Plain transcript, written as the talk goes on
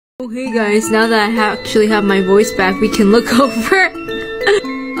Oh hey guys, now that I actually have my voice back, we can look over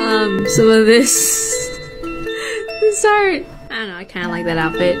some of this art. I don't know, I kinda like that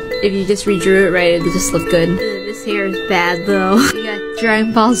outfit. If you just redrew it right, it'd just look good. This hair is bad though. You got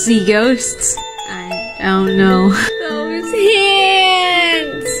Dragon Ball Z ghosts. I don't know. Those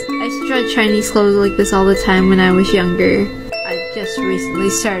hands! I used to try Chinese clothes like this all the time when I was younger. I just recently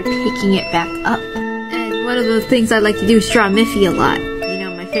started picking it back up. And one of the things I like to do is draw Miffy a lot.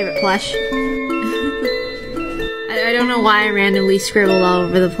 Favorite plush. I don't know why I randomly scribbled all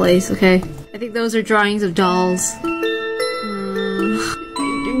over the place, okay? I think those are drawings of dolls.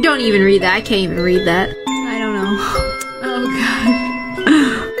 Don't even read that. I can't even read that. I don't know. Oh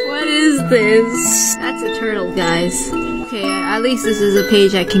god. What is this? That's a turtle, guys. Okay, at least this is a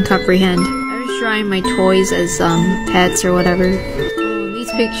page I can comprehend. I was drawing my toys as, pets or whatever. Oh,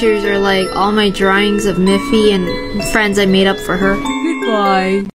 these pictures are like all my drawings of Miffy and friends I made up for her. Goodbye.